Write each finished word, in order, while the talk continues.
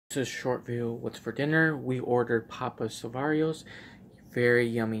This is a short video. What's for dinner? We ordered Papa Savarios. Very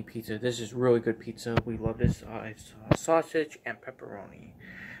yummy pizza. This is really good pizza. We love this. It's sausage and pepperoni.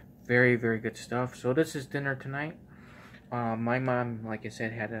 Very, very good stuff. So this is dinner tonight. My mom, like I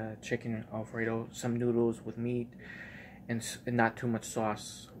said, had a chicken Alfredo, some noodles with meat, and not too much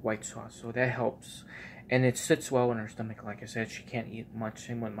sauce, white sauce. So that helps. And it sits well in her stomach. Like I said, she can't eat much.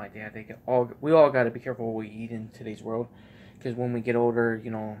 Same with my dad. We all got to be careful what we eat in today's world. Because when we get older,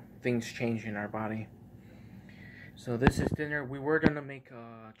 you know, things change in our body. So this is dinner. We were going to make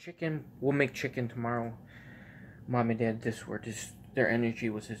chicken. We'll make chicken tomorrow. Mom and Dad their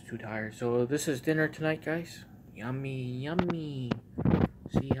energy was just too tired. So this is dinner tonight, guys. Yummy, yummy.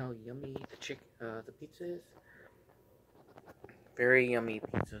 See how yummy the pizza is? Very yummy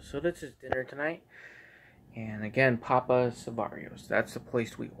pizza. So this is dinner tonight. And again, Papa Savarios. That's the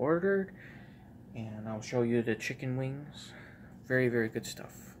place we ordered. And I'll show you the chicken wings. Very, very good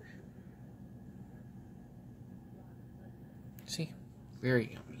stuff. See?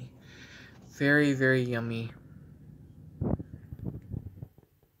 Very yummy. Very, very yummy.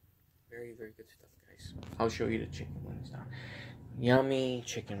 Very, very good stuff, guys. I'll show you the chicken wings now. Yummy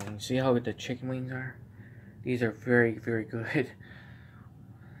chicken wings. See how good the chicken wings are? These are very, very good.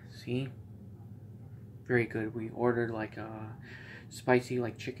 See? Very good. We ordered like spicy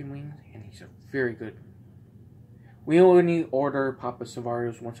like chicken wings, and these are very good. We only order Papa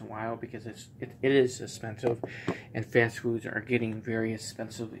Savarios once in a while because it is expensive, and fast foods are getting very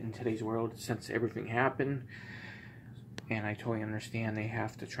expensive in today's world since everything happened. And I totally understand they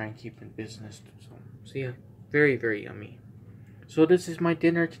have to try and keep in business. So yeah, very, very yummy. So this is my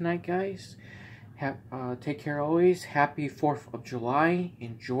dinner tonight, guys. Take care always. Happy 4th of July.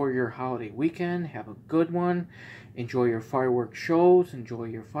 Enjoy your holiday weekend. Have a good one. Enjoy your fireworks shows. Enjoy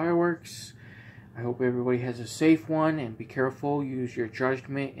your fireworks. I hope everybody has a safe one, and be careful. Use your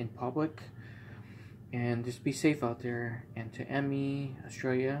judgment in public. And just be safe out there. And to Emie,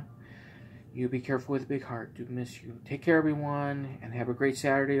 Australia, you be careful with a big heart. Do miss you. Take care, everyone. And have a great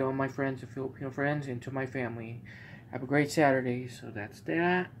Saturday, all my friends and Filipino friends, and to my family. Have a great Saturday. So that's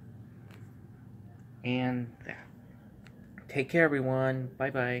that. And that. Take care, everyone.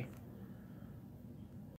 Bye-bye.